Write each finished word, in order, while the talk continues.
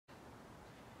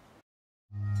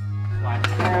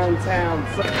town.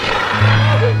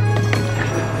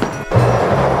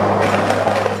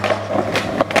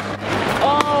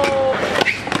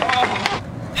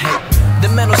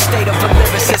 Mental state of a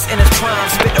lyricist in his prime.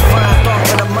 Spit a rhyme, thought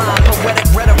in a mind. Poetic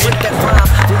rhetoric that rhyme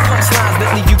with punchlines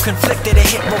that leave you conflicted and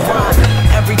hit with rhyme.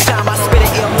 Every time I spit an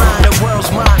ill line, the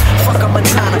world's mine. Fuck a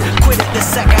Montana, quit it the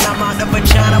second I'm out the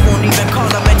vagina. Won't even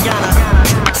call her manana.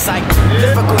 Psych,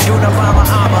 lyrical Unabomber,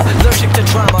 I'm allergic to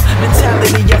drama.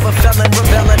 Mentality of a felon,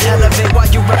 rebelling. Elevate while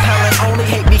you repelling. Only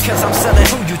hate because I'm selling.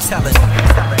 Who you telling?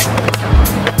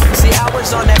 See, I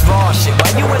was on that raw shit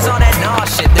while you was on that nah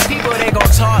shit. The people, they gon'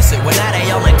 toss it when now they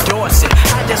all endorse it.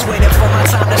 I just waited for my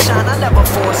time to shine, I never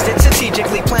forced it.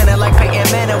 Strategically planning like Peyton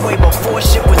Manning way before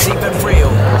shit was even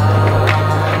real.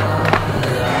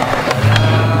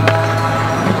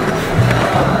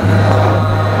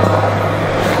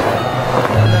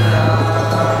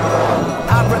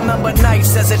 I remember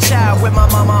nights as a child with my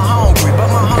mama hungry, but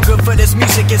my hunger for this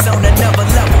music is on another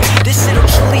level. This shit'll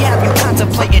truly have you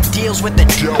contemplating deals with the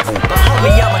devil. But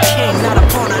homie, I'm a king, not a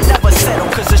pawn, I never settle.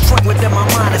 Cause the strength within my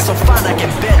mind is so fine I can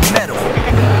bend metal.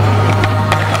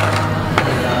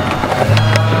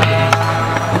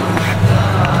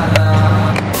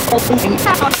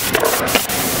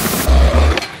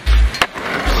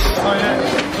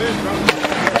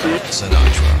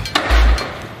 Sinatra.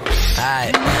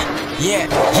 Alright. Yeah,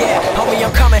 homie, I'm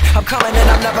coming and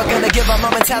I'm never gonna give up. My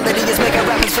mentality is making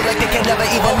rappers feel like they can never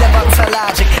even live up to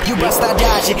logic. You bust, I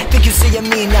dodge it, think you see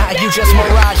me now, you just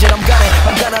mirage it. I'm gunning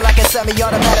like a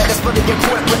semi-automatic that's fully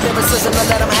equipped with lyricism to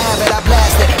let them have it. I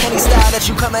blast it, any style that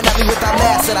you coming at me with, I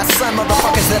blast it. I son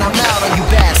motherfuckers that I'm out on you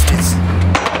bastards.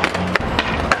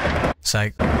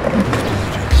 Psych.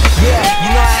 Yeah, you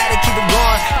know I had to keep it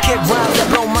going. Kick rhymes that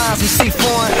blow minds and see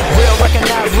foreign. Real,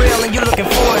 recognize real, and you looking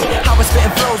for it. I was spitting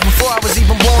flows before I was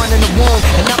even born in the womb.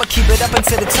 And I'ma keep it up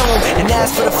into the tomb. And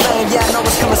as for the fame, yeah, I know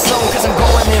it's coming soon. Cause I'm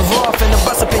going in raw, finna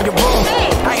bust up in your room.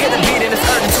 I hear the beat and it's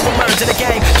urgent to emerge in the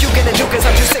game. You gonna do cause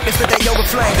I'm too sick to spit that yoga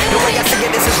flame. The way I sing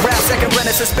it, this is rap, second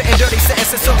renaissance. Spitting dirty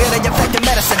sentences, so good at your effective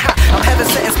medicine. Ha, I'm heaven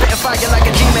sent, spitting fire like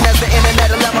a demon. As the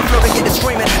internet allow my flow to get it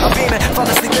screaming. I'm beaming, fall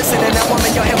asleep listening. That woman,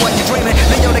 your head, what you dreaming.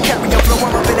 Leon DiCaprio, flow,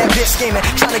 I'm up in that bitch scheming.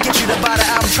 Trying to get you to buy the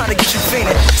album, trying to get you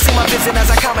fiending. See my vision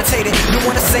as I commentated. You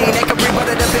wanna say they could rebut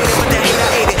it, debate it, but they hate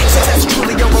I ate it. Success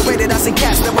truly overrated. I seen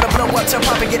cats that wanna blow up, jump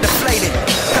up and get deflated.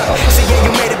 See, yeah,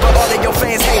 you made it, but all of your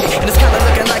fans hate it. And it's kinda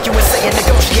looking like you insane and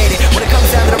negotiated. When it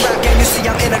comes down to the rap game, you see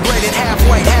I'm integrated. Half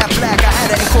white, half black, I had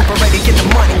to incorporate it, get the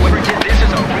money. This is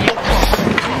a real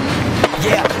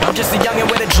yeah, I'm just a youngin'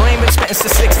 with a dream, been spittin'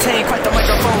 since 16. Quite the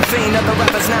microphone fiend, other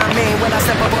rappers not mean. When I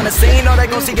step up on the scene, all they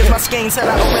gon' see is my scheme. Said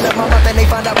I open up my mouth and they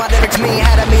find out my lyrics mean.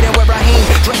 Had a meeting with Raheem,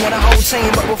 drinking a whole team.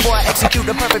 But before I execute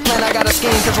the perfect plan, I got a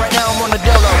scheme. Cause right now I'm on the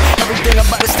dolo. Everything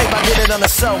about this tape, I did it on a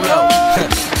solo.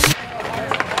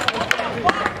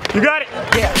 You got it!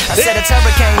 Yeah, I said it's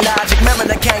hurricane logic, remember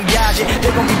they can't dodge it.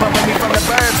 They gon' be bumping me from the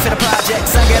burbs to the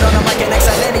projects. I get on the mic and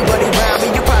excite anybody around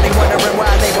me. You probably wondering why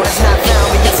label has not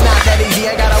found me. It's not that easy,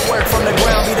 I gotta work from the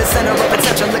ground. Be the center of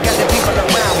attention, look at the people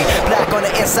around me. Black on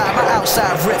the inside, my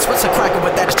outside rips. What's a cracker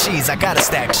with that cheese? I gotta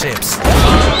stack chips.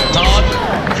 Todd,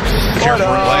 here's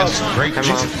your last great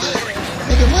juice.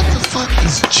 Nigga, what the fuck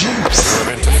is juice?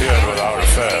 You've interfered with our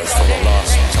affairs for the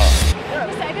last time.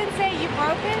 I didn't say you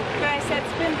broke it, but I said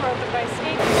it's been broken by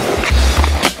skating.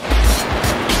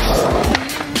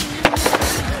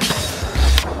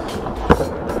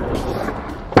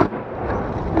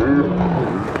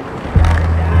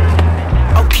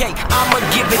 Okay, I'ma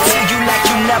give it to you like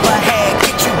you never had.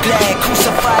 Get you glad,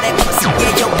 crucify that pussy,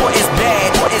 yeah, your boy is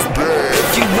bad.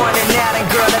 If you want it now, then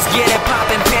girl, let's get it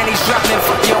poppin'. Panties dropping,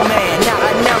 fuck your man. Now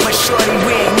I never shorty,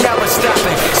 we ain't never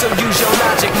stopping. So use your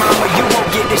logic, mama, you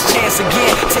won't get this chance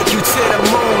again. Take you to the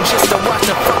moon just to watch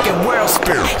the fucking world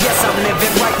spin. Yes, I'm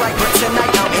living right, but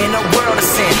tonight I'm in a world of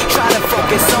sin. Try to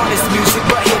focus on this music,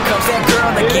 but here comes that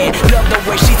girl again. Love the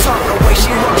way she talk, the way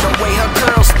she walk, the way her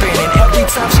girl spinning. Every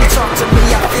time she talk to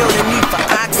me, I feel the need for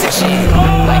oxygen.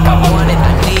 Like I want it,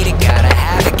 I need it, gotta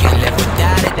have it, can't live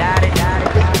without it.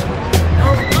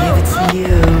 Give it to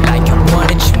you. Like you want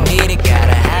it, you need it,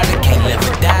 gotta have it, can't live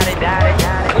without it. Give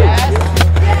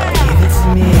it to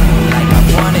me. Like I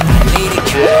want it, I need it.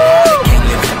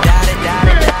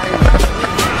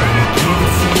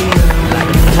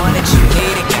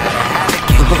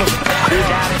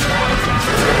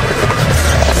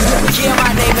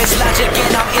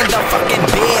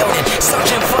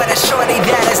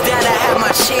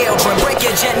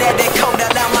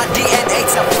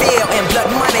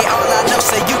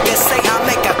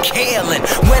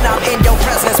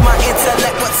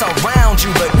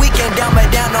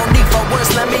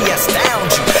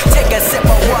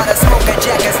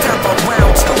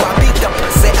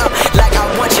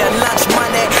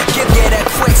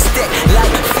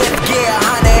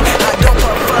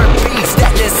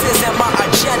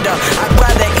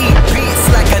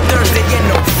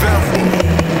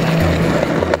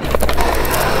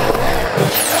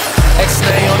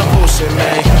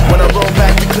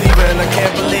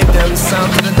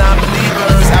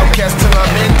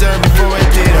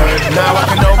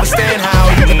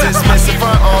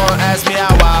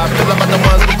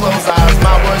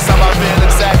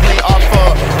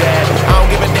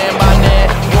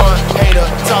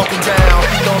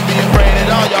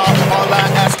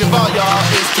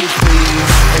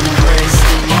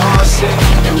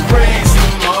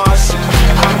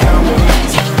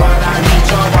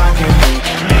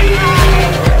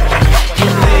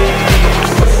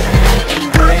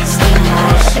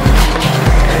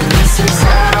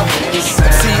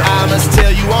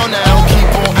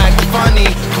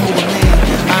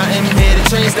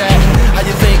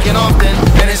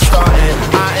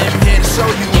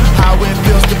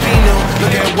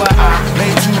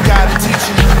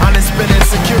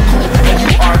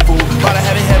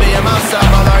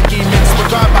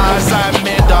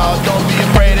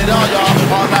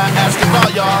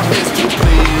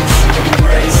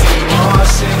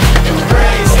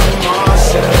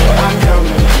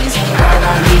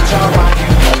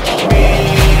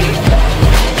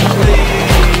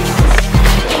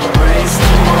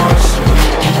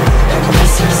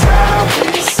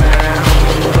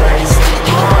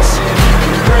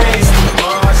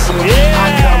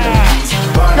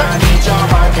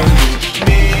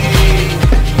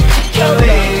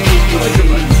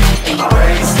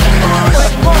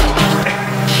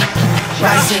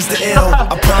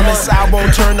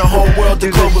 the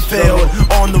Cloverfield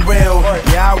on the rail.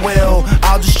 Yeah, I will.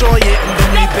 I'll destroy it and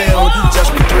then rebuild.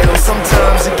 Just for thrill.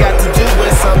 Sometimes you got to do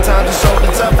it. Sometimes you show the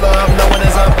tough love. No one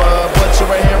is above what you're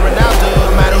right here and I'll do.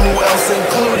 No matter who else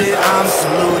included, I'm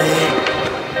saluted.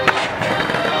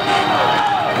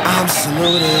 I'm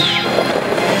saluted.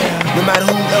 No matter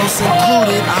who else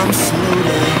included, I'm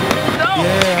saluted.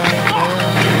 Yeah,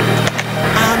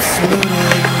 I'm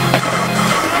saluted.